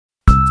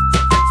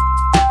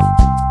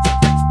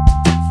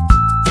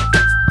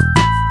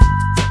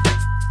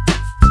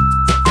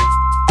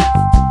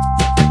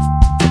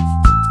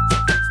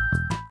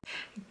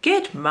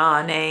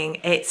morning.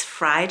 It's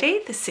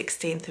Friday the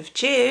 16th of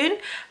June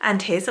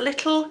and here's a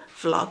little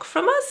vlog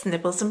from us,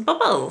 Nibbles and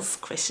Bubbles,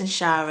 Chris and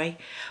Shari.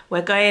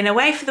 We're going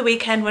away for the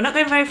weekend. We're not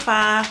going very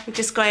far. We're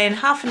just going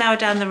half an hour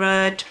down the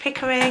road to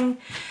Pickering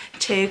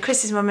to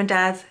Chris's mum and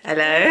dad's.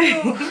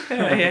 Hello.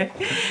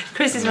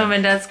 Chris's mum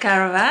and dad's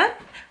caravan.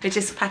 We're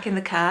just packing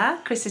the car.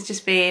 Chris has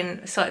just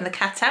been sorting the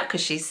cat out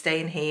because she's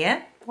staying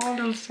here. Oh,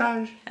 little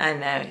Saj. I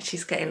know,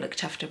 she's getting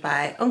looked after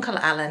by Uncle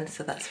Alan,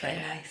 so that's very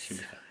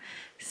nice.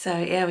 So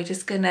yeah, we're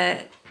just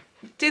gonna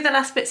do the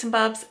last bits and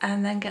bobs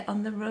and then get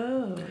on the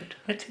road.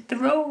 Let's hit the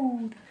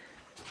road.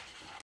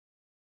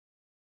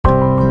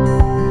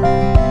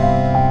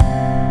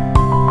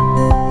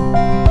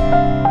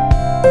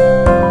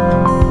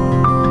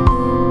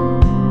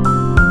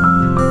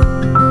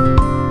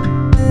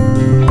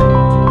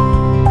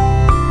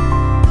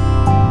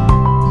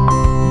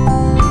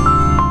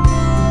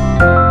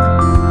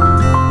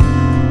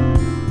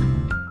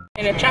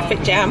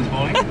 Traffic jam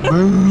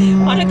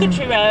on a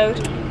country road,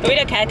 but we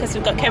don't care because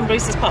we've got Ken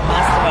Bruce's Pop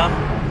Master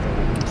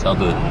on. It's all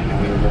good.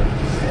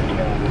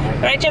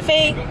 Right,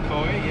 Jeffy?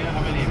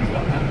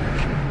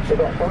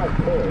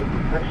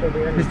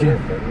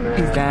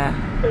 He's there.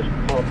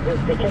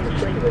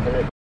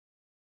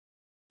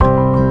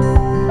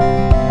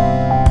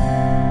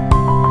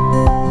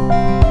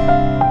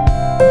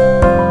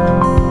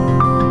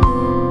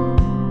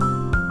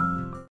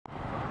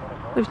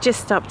 We've just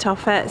stopped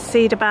off at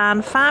Cedar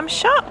Barn Farm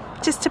Shop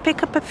just to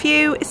pick up a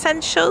few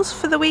essentials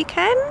for the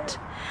weekend,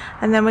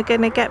 and then we're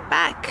going to get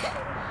back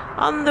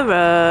on the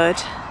road,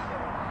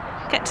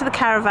 get to the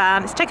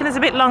caravan. It's taken us a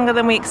bit longer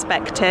than we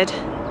expected.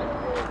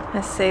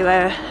 Let's see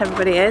where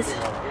everybody is.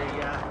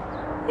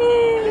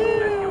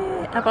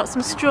 Yay. I bought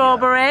some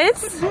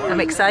strawberries,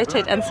 I'm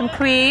excited, and some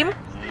cream.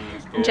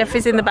 And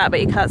Jeffy's in the back, but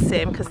you can't see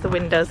him because the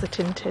windows are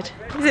tinted.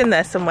 He's in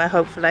there somewhere,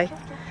 hopefully.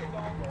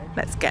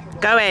 Let's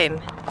get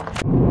going.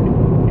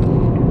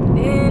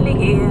 Nearly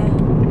here.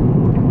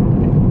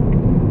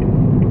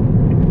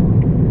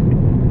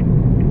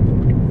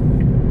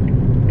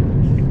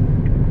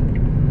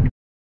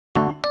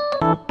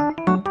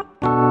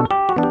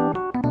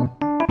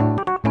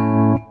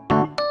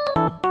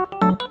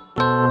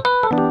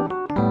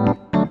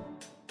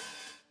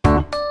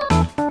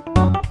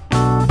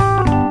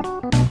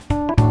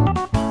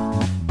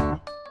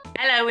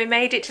 Hello, we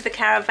made it to the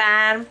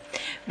caravan.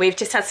 We've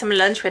just had some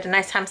lunch. We had a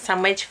nice ham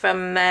sandwich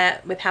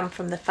with ham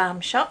from the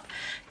farm shop.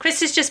 Chris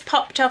has just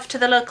popped off to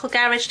the local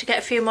garage to get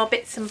a few more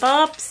bits and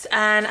bobs,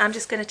 and I'm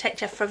just going to take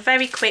Jeff for a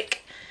very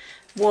quick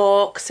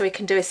walk so he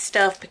can do his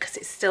stuff because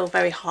it's still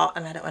very hot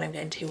and I don't want him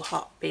getting too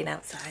hot being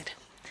outside.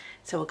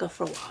 So we'll go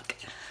for a walk.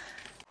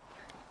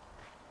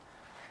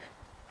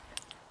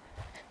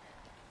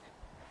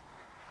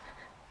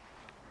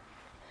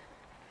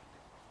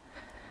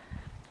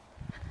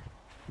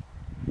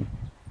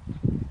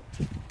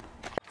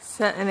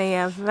 Certainly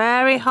a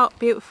very hot,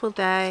 beautiful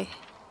day.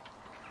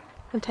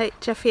 I'll take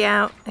Jeffy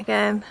out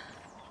again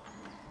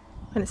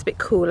when it's a bit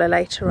cooler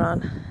later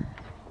on.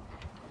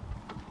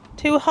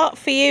 Too hot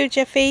for you,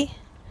 Jeffy.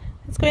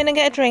 Let's go in and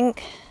get a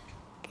drink.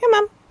 Come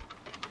on.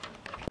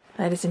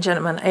 Ladies and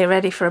gentlemen, are you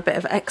ready for a bit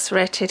of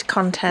X-rated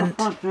content?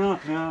 No.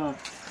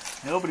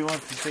 Nobody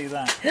wants to see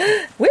that.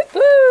 Whoop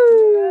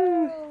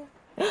woo!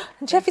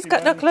 And Jeffy's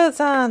got no clothes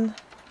on.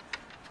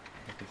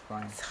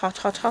 It's hot,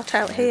 hot, hot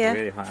out here. It's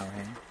really hot out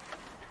here.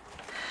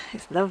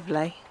 It's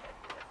lovely.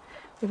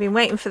 We've been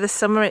waiting for the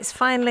summer, it's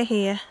finally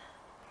here.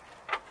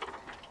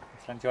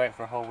 Let's enjoy it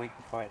for a whole week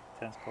before it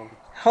turns cold.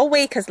 Whole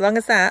week, as long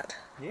as that.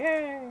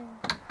 Yay!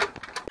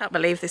 Can't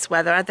believe this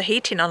weather. I had the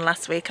heating on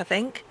last week, I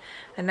think.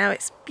 And now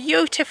it's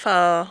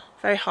beautiful.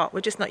 Very hot. We're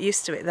just not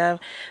used to it though.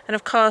 And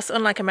of course,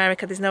 unlike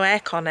America, there's no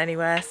aircon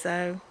anywhere,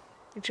 so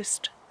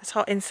it's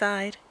hot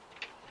inside.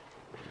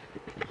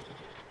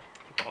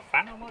 Got a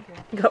fan on, what?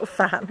 Got a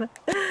fan.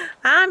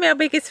 I'm your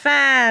biggest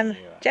fan.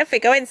 Yeah. Jeffy,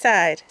 go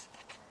inside.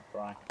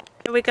 Right.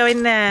 Here we're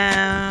going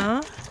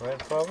now.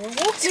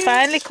 It's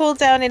finally cooled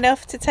down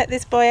enough to take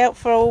this boy out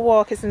for a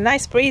walk. It's a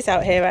nice breeze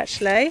out here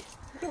actually.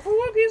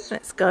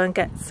 Let's go and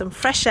get some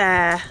fresh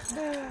air.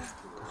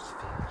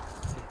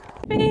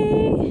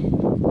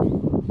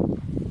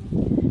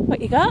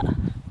 What you got?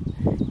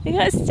 You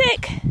got a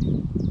stick?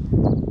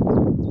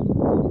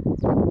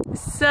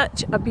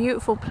 Such a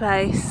beautiful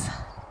place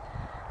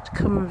to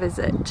come and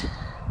visit.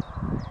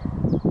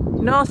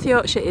 North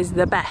Yorkshire is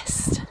the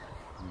best.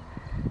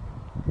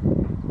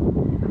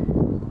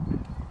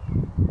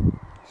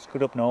 It's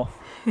good up north.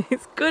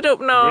 It's good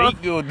up north.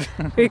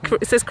 Very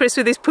good. It says Chris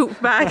with his poop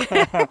bag.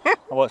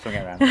 I'll watch them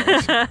get around.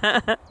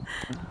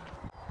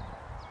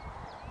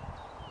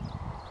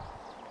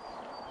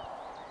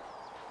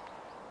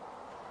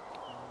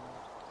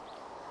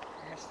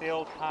 That's the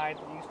old hide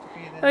that used to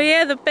be there. Oh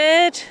yeah, the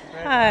bird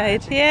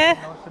hide, yeah.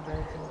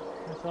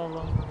 It's all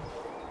long.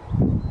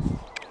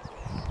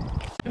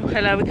 Oh,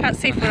 hello, we can't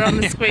see if we're on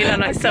the screen or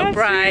not, it's so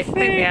bright. I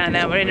think we are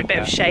now, we're in a bit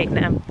of shade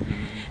now.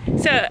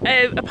 So,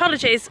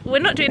 apologies, we're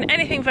not doing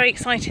anything very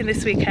exciting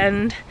this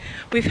weekend.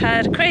 We've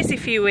had a crazy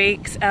few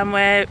weeks and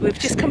we've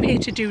just come here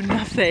to do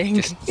nothing.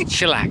 Just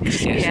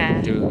chillax, yes.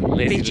 Yeah. Do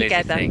lazy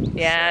together. things.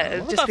 Yeah,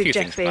 So, just with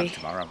Jeffy.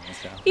 Tomorrow,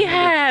 so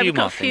Yeah, we've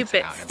got a few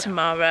things bits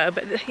tomorrow.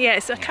 But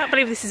yes, I can't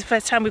believe this is the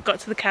first time we've got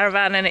to the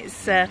caravan and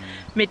it's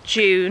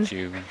mid-June.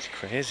 It's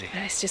crazy.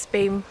 It's just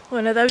been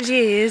one of those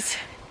years.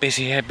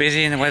 Busy, yeah,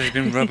 busy, and the weather's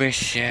been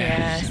rubbish.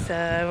 Yeah,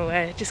 so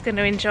we're just going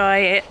to enjoy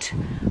it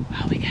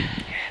while we go.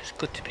 Yeah, it's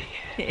good to be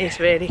here. It is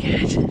really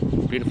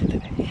good. Beautiful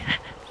day. Yeah.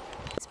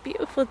 It's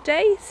beautiful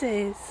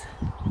daisies.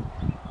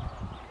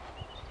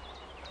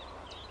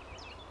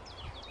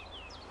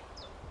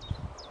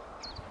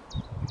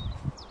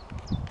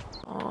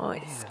 Oh,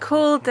 it's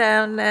cool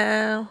down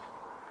now.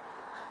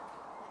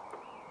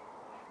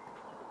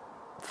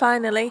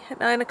 Finally, at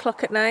 9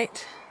 o'clock at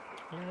night.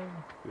 Yeah,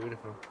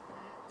 beautiful.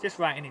 Just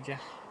right in it,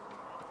 Jeff.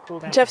 Cool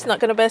down. Jeff's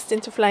not going to burst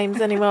into flames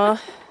anymore.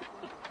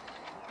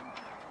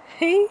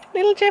 Hey,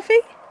 little Jeffy.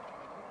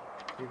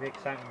 You're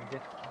excited,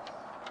 Jeff.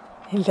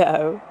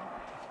 Hello.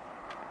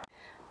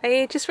 Are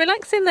you just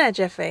relaxing there,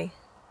 Jeffy?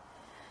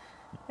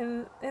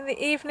 In the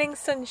evening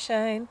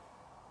sunshine.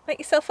 Make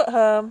yourself at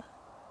home.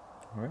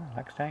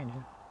 Relax down,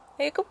 Jeff.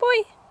 Are you a good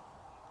boy?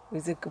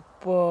 He's a good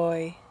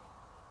boy.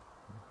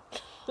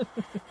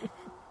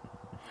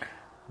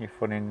 You're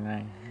funny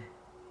tonight.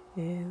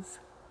 Yes.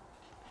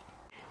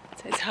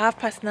 So it's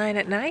 9:30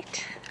 at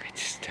night.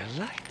 It's still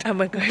light. And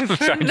we're going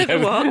for another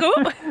walk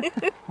up.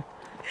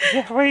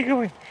 Jeff, where are you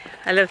going?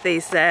 I love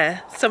these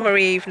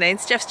summery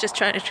evenings. Jeff's just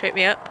trying to trip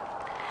me up.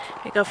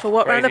 We go for a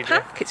walk around the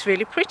park. It's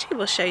really pretty.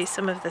 We'll show you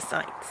some of the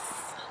sights.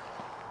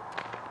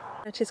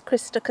 Notice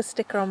Chris stuck a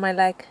sticker on my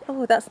leg.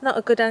 Oh, that's not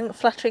a good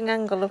flattering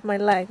angle of my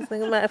legs. I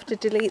think I might have to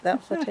delete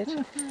that footage.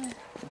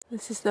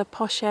 This is the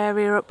posh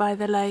area up by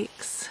the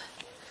lakes.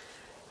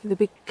 The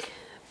big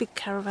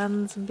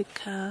caravans and big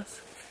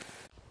cars.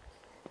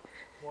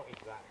 What is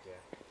that,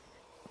 Jeff?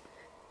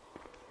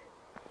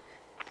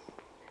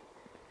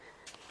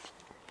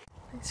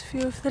 Nice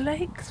view of the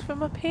lakes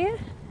from up here.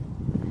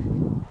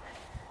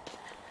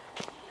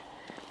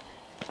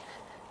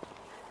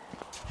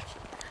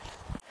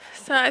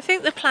 So I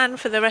think the plan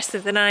for the rest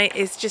of the night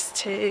is just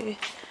to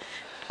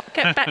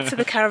get back to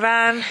the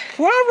caravan,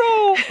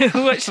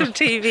 watch some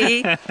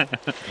TV.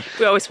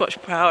 We always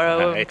watch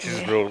Poirot. It's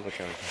just rule of the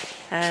caravan.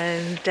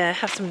 And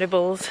have some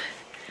nibbles.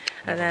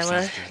 And then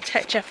we'll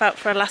take Jeff out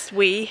for a last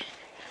wee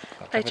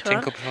later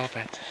on. Before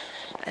bed.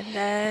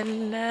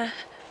 And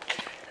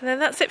then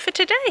that's it for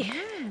today.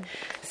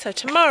 So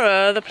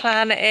tomorrow the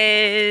plan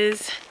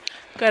is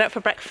going out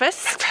for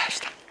breakfast.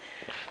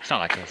 It's not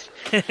like us.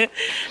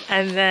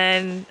 And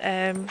then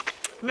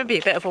maybe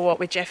a bit of a walk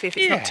with Jeffy if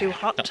it's not too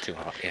hot. Not too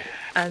hot, yeah.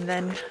 And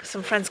then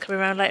some friends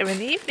coming around later in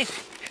the evening.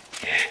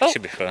 Yeah, it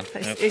should be fun.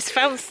 He's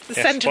found the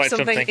scent of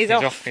something. He's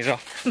off. He's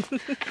off.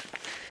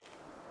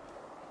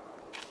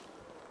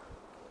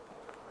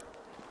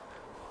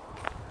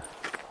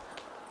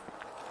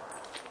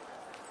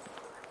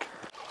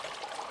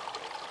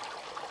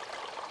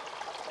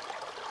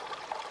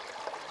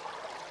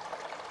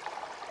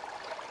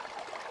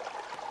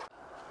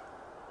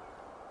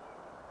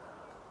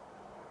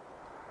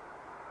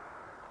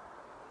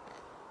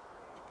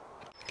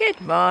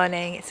 Good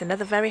morning. It's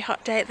another very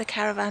hot day at the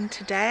caravan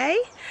today.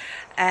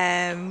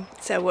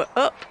 So we're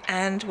up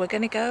and we're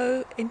going to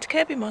go into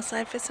Kirby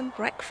Moorside for some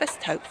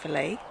breakfast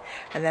hopefully,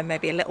 and then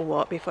maybe a little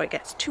walk before it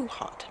gets too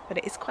hot. But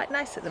it is quite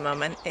nice at the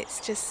moment. It's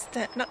just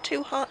not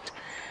too hot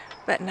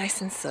but nice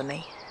and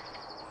sunny.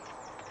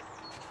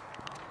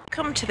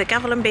 Come to the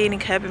Gavel and Bean in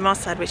Kirby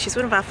Moorside, which is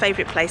one of our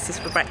favourite places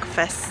for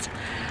breakfast.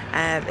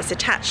 It's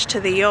attached to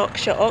the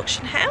Yorkshire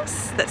Auction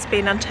House that's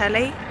been on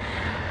telly,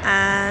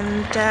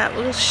 and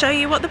we'll show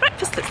you what the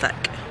breakfast looks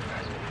like.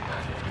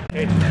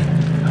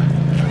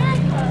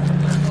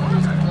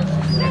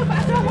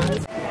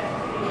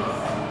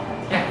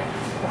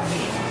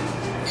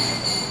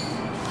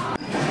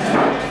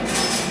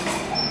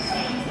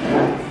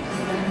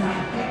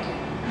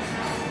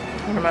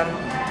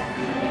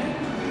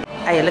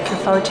 Are you looking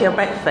forward to your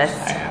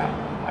breakfast? I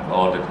am. I've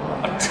ordered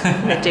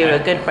one. They do a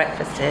good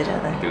breakfast here,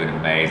 don't they? They do an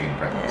amazing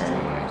breakfast.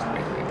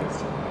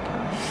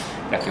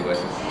 Definitely worth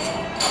it.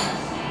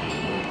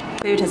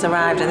 Food has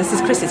arrived, and this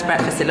is Chris's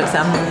breakfast. It looks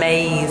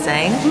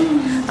amazing.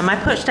 And my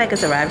poached egg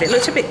has arrived. It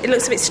looks a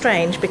bit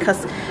strange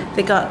because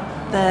they got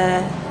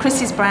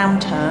Chris's brown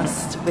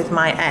toast with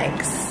my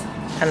eggs,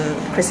 and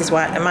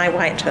my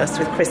white toast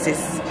with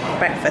Chris's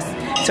breakfast.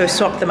 So we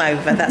swapped them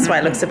over. That's why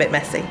it looks a bit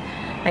messy.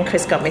 And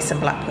Chris got me some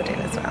black pudding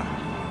as well.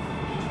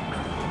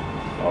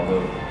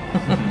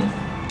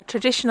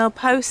 Traditional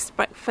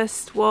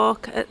post-breakfast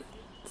walk at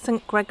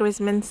St Gregory's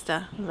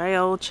Minster, a very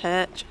old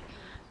church,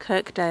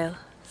 Kirkdale.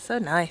 So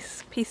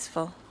nice,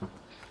 peaceful.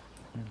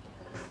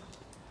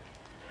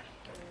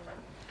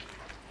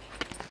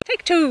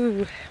 Take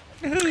two.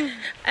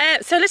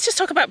 So let's just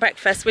talk about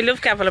breakfast. We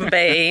love Gavel and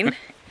Bean.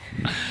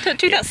 Don't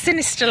do that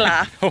sinister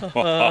laugh.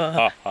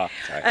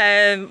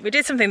 We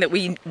did something that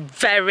we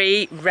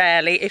very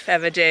rarely, if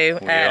ever, do.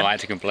 We don't like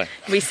to complain.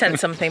 We sent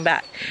something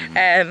back.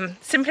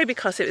 Simply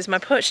because it was my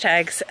poached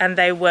eggs, and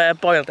they were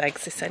boiled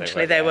eggs,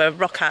 essentially. They were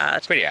rock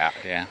hard. Pretty hard,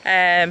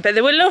 yeah. But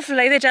they were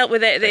lovely. They dealt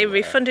with it. They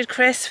refunded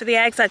Chris for the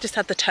eggs. I just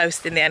had the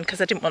toast in the end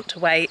because I didn't want to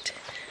wait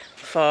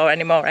for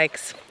any more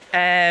eggs.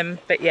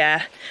 But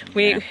yeah,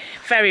 we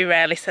very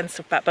rarely send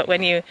stuff back. But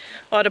when you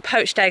order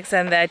poached eggs,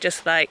 and they're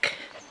just like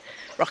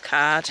rock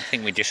hard. I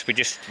think we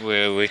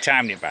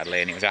timed it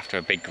badly, and it was after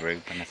a big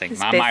group. And I think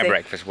my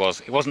breakfast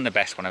it wasn't the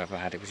best one I've ever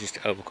had. It was just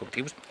overcooked.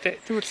 It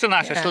was still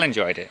nice. I still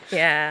enjoyed it.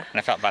 Yeah. And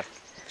I felt bad.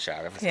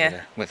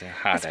 With the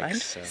hard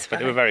eggs, but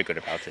they were very good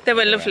about it. They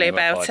were lovely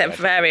about it,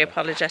 very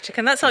apologetic,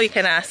 and that's all you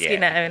can ask, you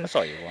know. And that's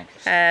all you want.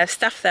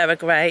 Staff there are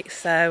great,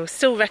 so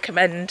still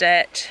recommend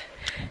it.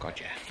 Oh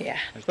God, yeah. Yeah,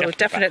 we'll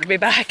definitely be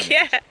back.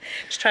 Yeah,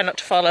 just try not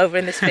to fall over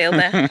in this field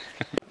now.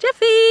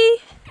 Jeffy.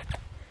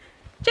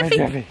 Hi,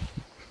 Jeffy.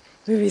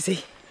 Where is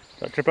he?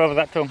 Don't trip over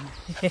that tongue.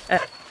 Yeah. I'm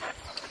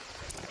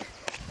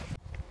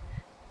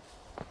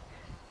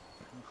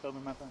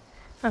filming my phone.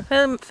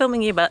 I'm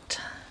filming your butt.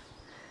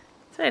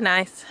 It's very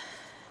nice.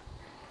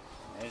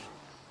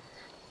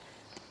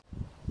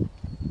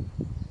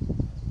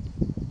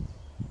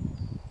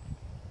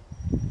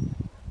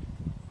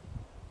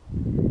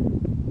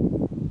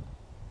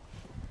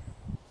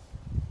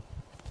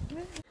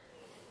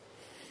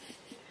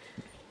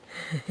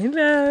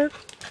 Hello.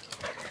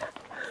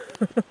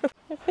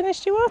 You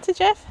finished your water,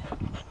 Jeff?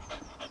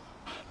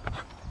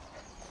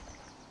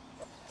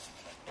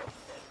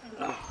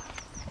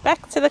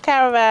 Back to the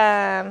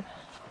caravan.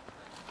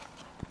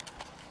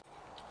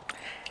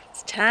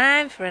 It's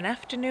time for an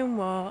afternoon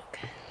walk.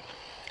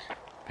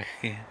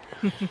 Yeah.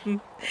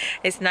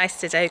 It's nice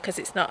today because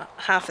it's not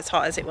half as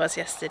hot as it was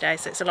yesterday,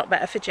 so it's a lot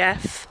better for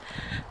Jeff.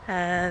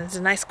 And there's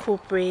a nice cool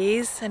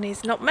breeze, and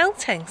he's not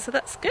melting, so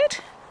that's good.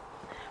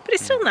 But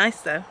it's still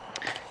nice though.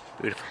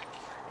 Beautiful.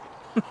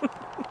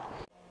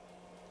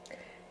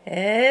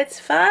 It's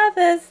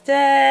Father's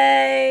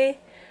Day,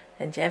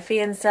 and Jeffy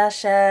and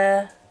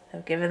Sasha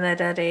have given their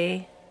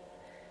daddy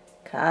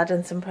a card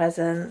and some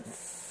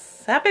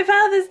presents. Happy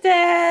Father's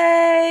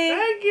Day!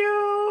 Thank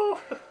you!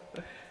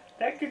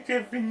 Thank you,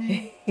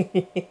 Jeffy.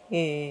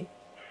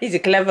 He's a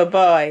clever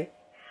boy.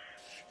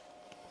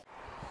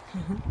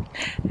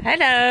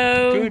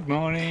 Hello. Good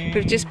morning.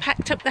 We've just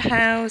packed up the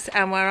house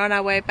and we're on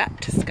our way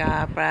back to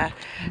Scarborough.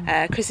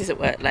 Chris is at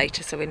work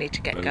later, so we need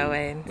to get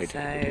going.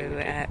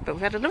 But we've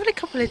had a lovely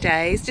couple of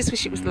days. Just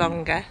wish it was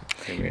longer.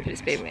 But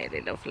it's been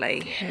really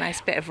lovely. A nice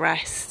bit of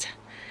rest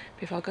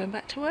before going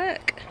back to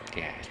work.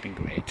 Yeah, it's been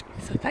great.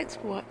 So thanks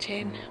for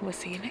watching. We'll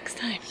see you next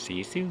time. See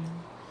you soon.